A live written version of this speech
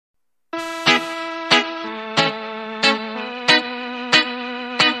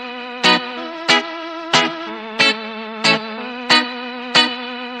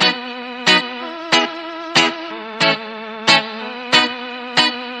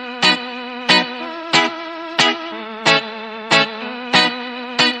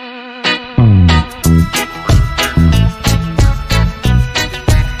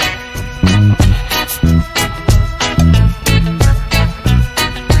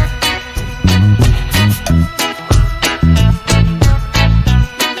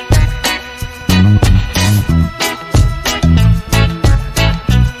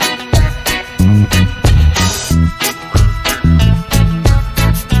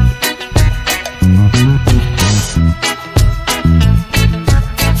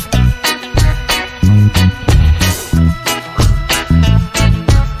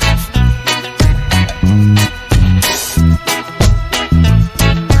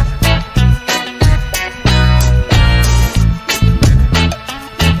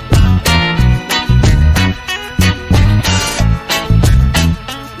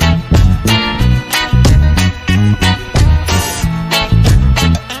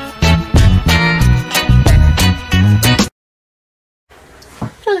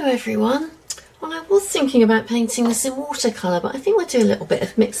everyone. Well, I was thinking about painting this in watercolour, but I think we'll do a little bit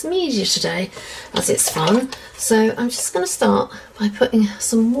of mixed media today as it's fun. So I'm just going to start by putting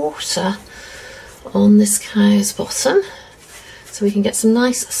some water on this cow's bottom so we can get some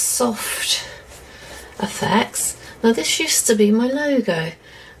nice soft effects. Now this used to be my logo,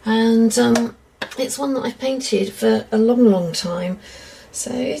 and it's one that I've painted for a long time,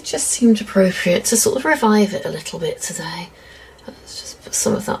 so it just seemed appropriate to sort of revive it a little bit today. Let's just put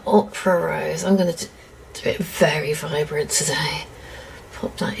some of that opera rose. I'm going to do it very vibrant today.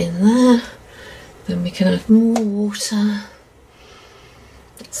 Pop that in there. Then we can add more water.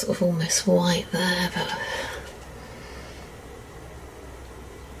 It's sort of almost white there, but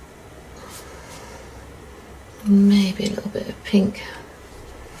maybe a little bit of pink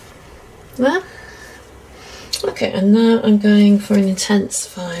there. Okay, and now I'm going for an intense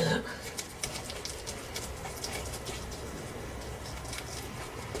violet.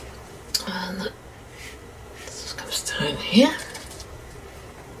 And that just comes down here.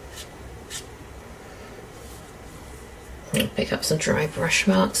 I'll pick up some dry brush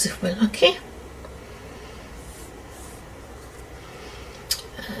marks if we're lucky.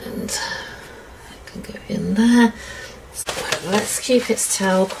 And I can go in there. So let's keep its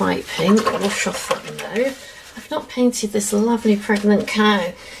tail quite pink. Wash off that nose. I've not painted this lovely pregnant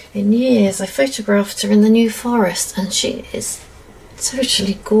cow in years. I photographed her in the New Forest and she is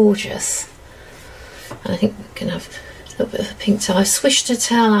totally gorgeous. And I think we can have a little bit of a pink tail. I've swished her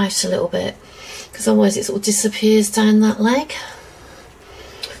tail out a little bit because otherwise it sort of disappears down that leg.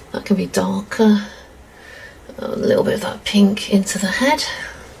 That can be darker. A little bit of that pink into the head.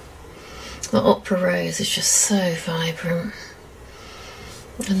 The opera rose is just so vibrant.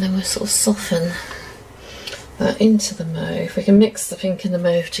 And then we'll sort of soften that into the mauve. We can mix the pink and the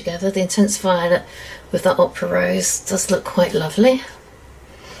mauve together. The intense violet with that opera rose does look quite lovely.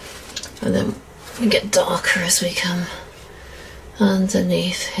 And then we get darker as we come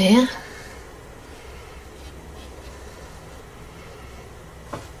underneath here.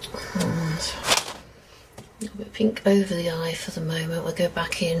 And a little bit of pink over the eye for the moment. We'll go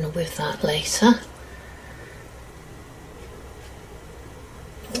back in with that later.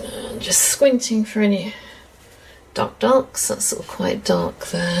 And just squinting for any darks. That's sort of quite dark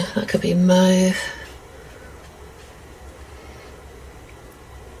there. That could be mauve.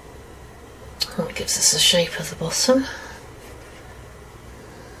 That gives us the shape of the bottom.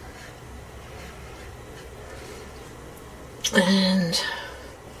 And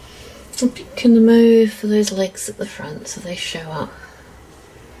some pink in the mauve for those legs at the front so they show up.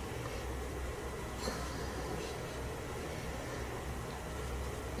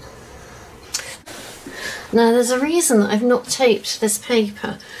 Now there's a reason that I've not taped this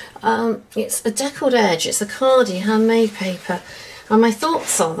paper. It's a deckled edge, it's a Cardi handmade paper, and my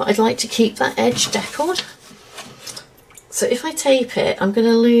thoughts are that I'd like to keep that edge deckled. So if I tape it, I'm going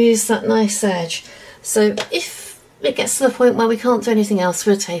to lose that nice edge. So if it gets to the point where we can't do anything else,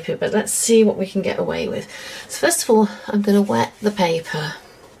 we'll tape it, but let's see what we can get away with. So first of all, I'm going to wet the paper.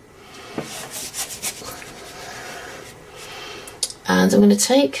 And I'm going to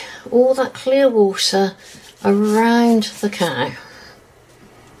take all that clear water around the cow.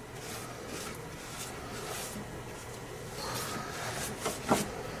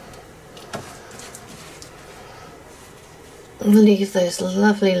 And leave those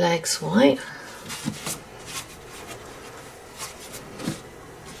lovely legs white.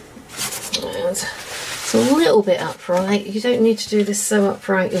 And it's a little bit upright. You don't need to do this so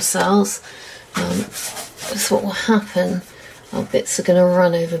upright yourselves. That's what will happen. Our bits are going to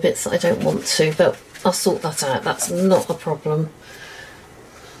run over bits that I don't want to, but I'll sort that out. That's not a problem.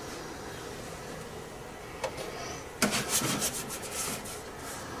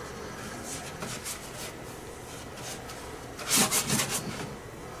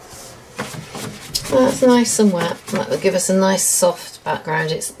 That's nice and wet. That will give us a nice soft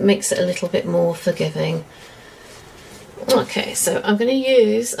background. It makes it a little bit more forgiving. Okay, so I'm going to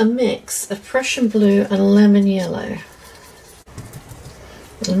use a mix of Prussian blue and lemon yellow.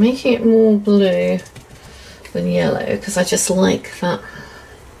 I'm making it more blue than yellow because I just like that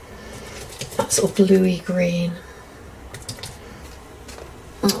sort of bluey green.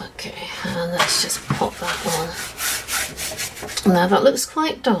 Okay, and let's just pop that on. Now that looks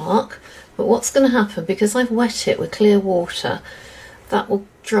quite dark, but what's going to happen, because I've wet it with clear water, that will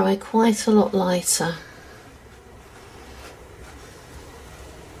dry quite a lot lighter.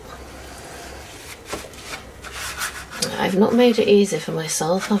 I've not made it easy for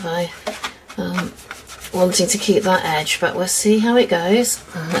myself, have I? Wanting to keep that edge, but we'll see how it goes.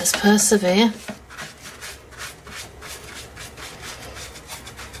 Let's persevere.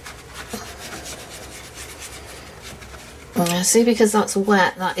 Now see, because that's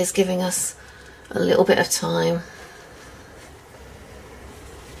wet, that is giving us a little bit of time.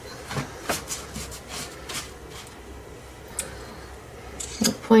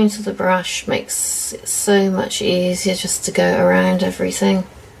 The point of the brush makes it so much easier just to go around everything.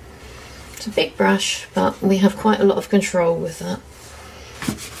 It's a big brush, but we have quite a lot of control with that.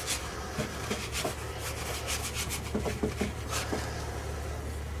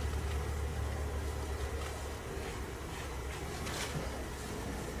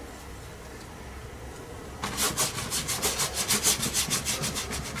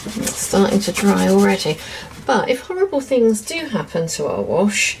 It's starting to dry already. But if horrible things do happen to our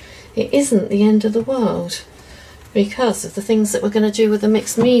wash, it isn't the end of the world because of the things that we're going to do with the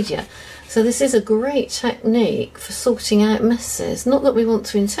mixed media. So this is a great technique for sorting out messes. Not that we want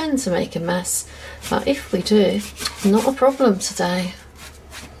to intend to make a mess, but if we do, not a problem today.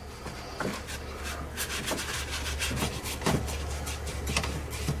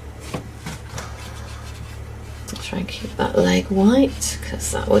 I'll try and keep that leg white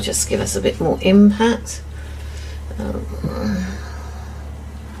because that will just give us a bit more impact.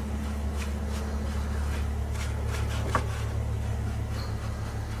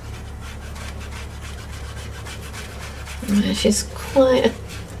 She's quite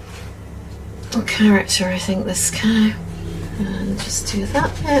a character, I think, this cow. And just do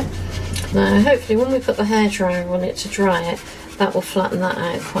that bit. Now, hopefully when we put the hairdryer on it to dry it, that will flatten that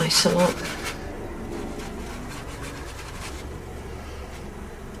out quite a lot.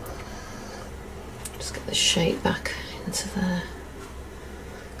 Just get the shape back into there.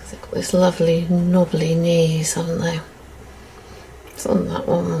 Because they've got these lovely knobbly knees, haven't they? It's on that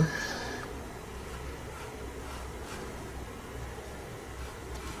one.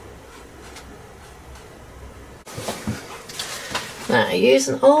 Now I use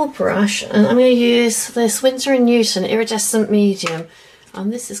an old brush and I'm going to use this Winsor & Newton iridescent medium,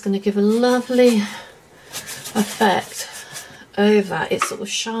 and this is going to give a lovely effect over. It's sort of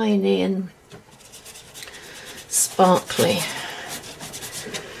shiny and sparkly.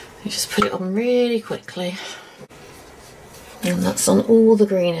 You just put it on really quickly, and that's on all the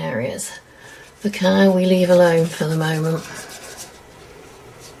green areas. The cow we leave alone for the moment.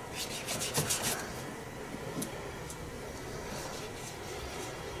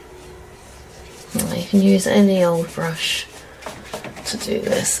 You can use any old brush to do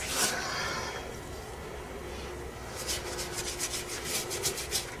this.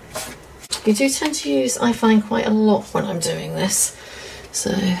 You do tend to use, I find, quite a lot when I'm doing this,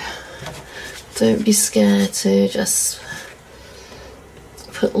 so don't be scared to just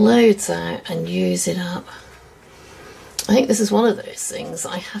put loads out and use it up. I think this is one of those things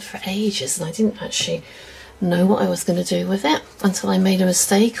I had for ages and I didn't actually know what I was going to do with it until I made a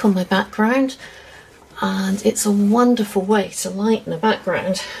mistake on my background. And it's a wonderful way to lighten a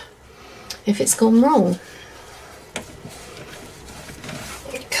background if it's gone wrong.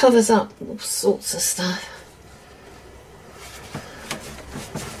 It covers up all sorts of stuff.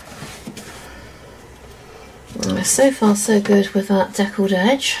 So far so good with that deckled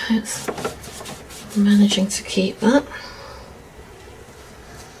edge. It's managing to keep that.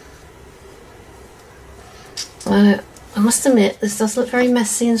 I must admit, this does look very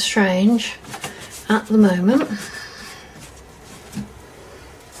messy and strange at the moment.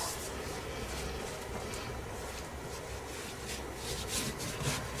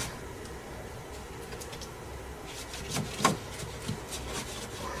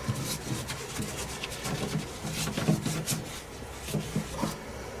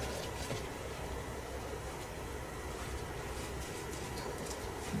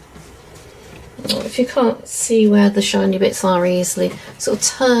 If you can't see where the shiny bits are easily, sort of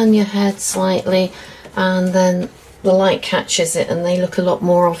turn your head slightly and then the light catches it and they look a lot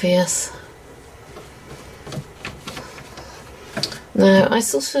more obvious. Now I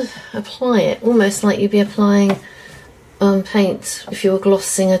sort of apply it almost like you'd be applying paint if you were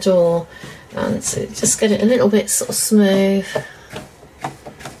glossing a door, and so just get it a little bit sort of smooth.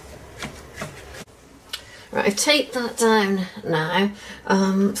 Right, I've taped that down now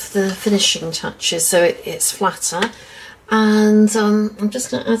for the finishing touches so it's flatter, and I'm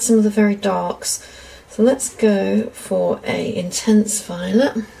just going to add some of the very darks. So let's go for a intense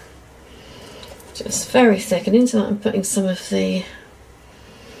violet, just very thick, and into that I'm putting some of the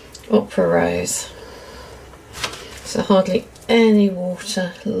opera rose. So hardly any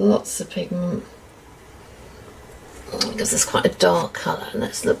water, lots of pigment, because it's quite a dark colour.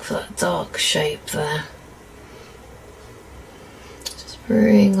 Let's look for that dark shape there.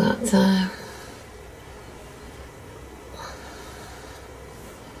 Bring that down.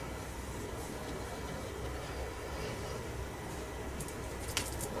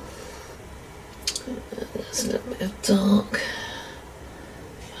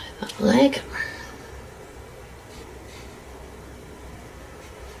 that leg.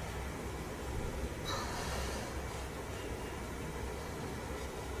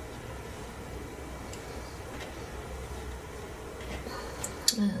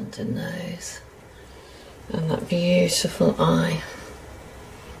 And a nose. And that beautiful eye.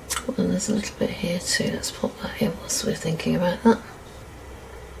 Oh, and there's a little bit here too. Let's pop that in whilst we're thinking about that.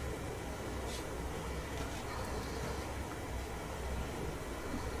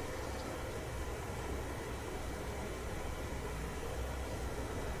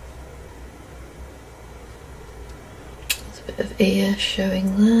 There's a bit of ear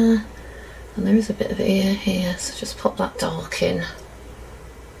showing there. And there is a bit of ear here, so just pop that dark in.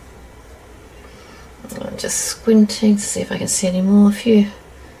 I'm just squinting to see if I can see any more. A few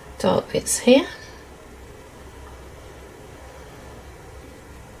dark bits here.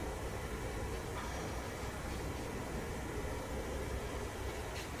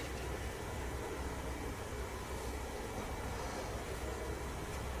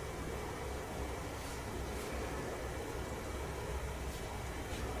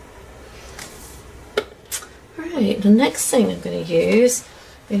 Right, the next thing I'm going to use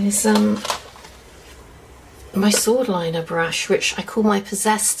is my sword liner brush, which I call my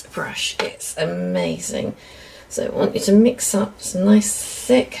possessed brush. It's amazing. So I want you to mix up some nice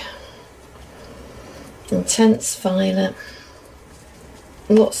thick intense violet,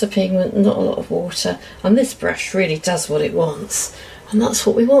 lots of pigment, not a lot of water, and this brush really does what it wants, and that's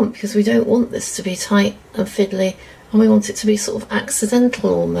what we want, because we don't want this to be tight and fiddly, and we want it to be sort of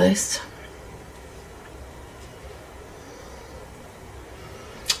accidental almost.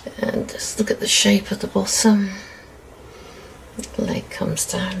 And just look at the shape of the bottom. The leg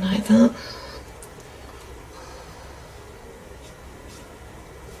comes down like that.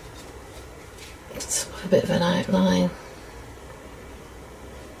 It's a bit of an outline.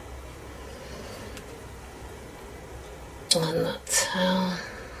 And that tail.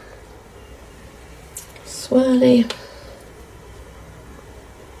 Swirly.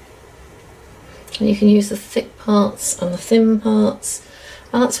 And you can use the thick parts and the thin parts.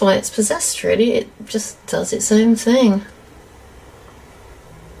 And that's why it's possessed, really. It just does its own thing.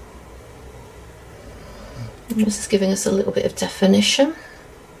 And this is giving us a little bit of definition.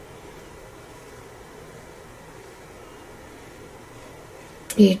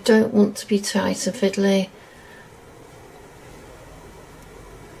 You don't want to be tight and fiddly.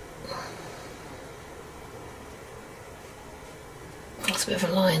 There's a bit of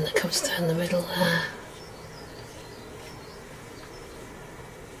a line that comes down the middle there.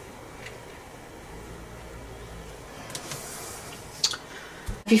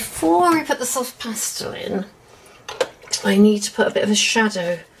 Before I put the soft pastel in, I need to put a bit of a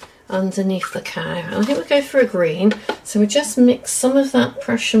shadow underneath the cow. And I think we'll go for a green. So we just mix some of that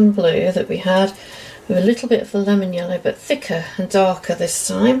Prussian blue that we had with a little bit of the lemon yellow, but thicker and darker this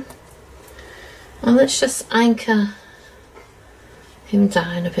time. And let's just anchor him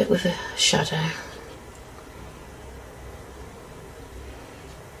down a bit with a shadow.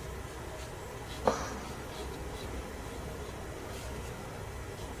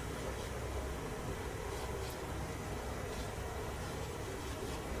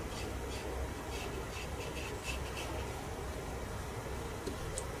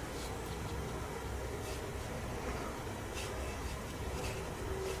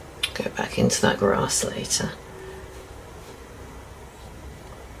 Go back into that grass later.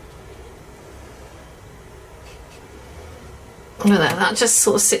 Look at that, that just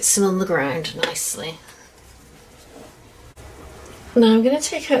sort of sits him on the ground nicely. Now I'm going to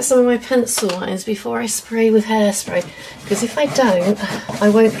take out some of my pencil lines before I spray with hairspray, because if I don't, I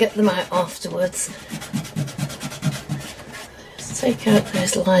won't get them out afterwards. Just take out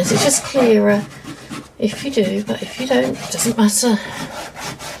those lines. It's just clearer if you do, but if you don't, it doesn't matter.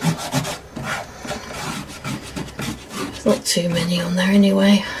 There's not too many on there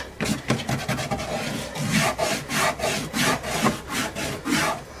anyway.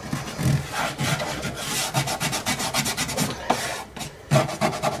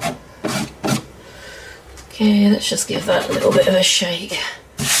 Okay, let's just give that a little bit of a shake.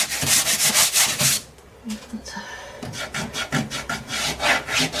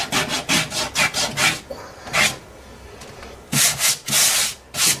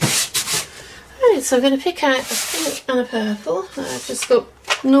 Right, so I'm going to pick out a pink and a purple. I've just got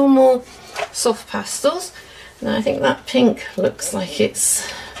normal soft pastels. Now I think that pink looks like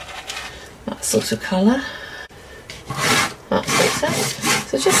it's that sort of colour. That's better.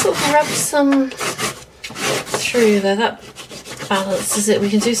 So just sort of rub some through there, that balances it. We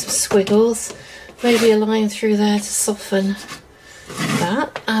can do some squiggles, maybe a line through there to soften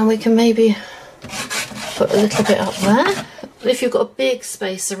that, and we can maybe put a little bit up there. If you've got a big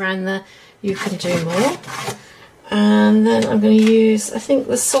space around there, you can do more. And then I'm going to use, I think,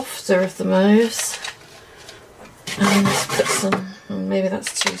 the softer of the mauves. And let's put some, maybe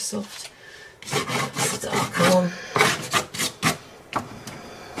that's too soft. That's the darker one.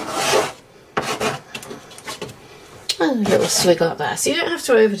 And a little swig up there. So you don't have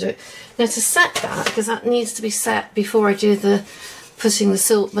to overdo it. Now to set that, because that needs to be set before I do the putting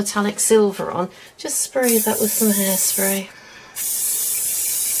the metallic silver on, just spray that with some hairspray.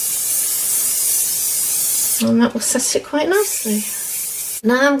 And that will set it quite nicely.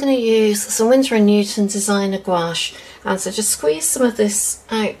 Now I'm going to use some Winsor & Newton designer gouache, and so just squeeze some of this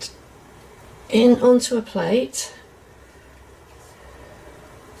out in onto a plate.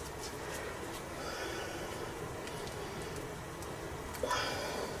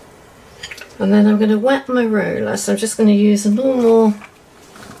 And then I'm going to wet my roller, so I'm just going to use a normal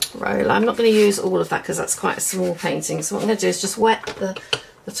roller. I'm not going to use all of that because that's quite a small painting, so what I'm going to do is just wet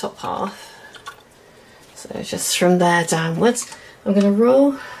the top half. So just from there downwards, I'm going to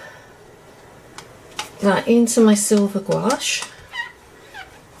roll that into my silver gouache.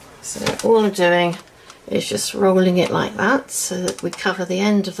 So all I'm doing is just rolling it like that so that we cover the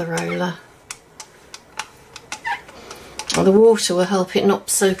end of the roller. And the water will help it not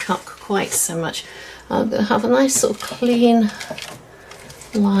soak up quite so much. I'm going to have a nice sort of clean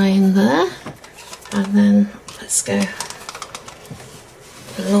line there, and then let's go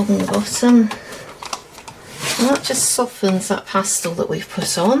along the bottom. And that just softens that pastel that we've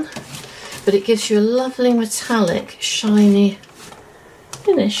put on, but it gives you a lovely metallic shiny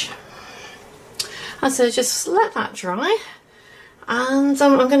finish. And so just let that dry, and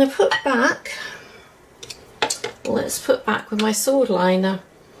I'm going to put back, let's put back with my sword liner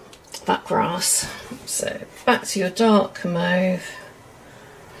that grass. So back to your dark mauve.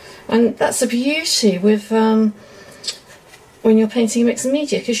 And that's a beauty with when you're painting mixed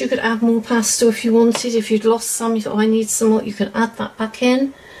media, because you could add more pastel if you wanted. If you'd lost some, you thought, oh, I need some more, you can add that back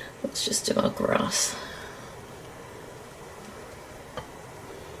in. Let's just do our grass.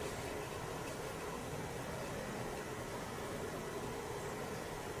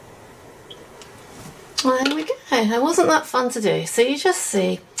 Well, there we go. It wasn't that fun to do. So you just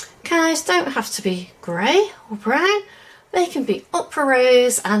see, cows don't have to be grey or brown. They can be opera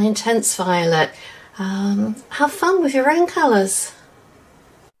rose and intense violet. Have fun with your own colours.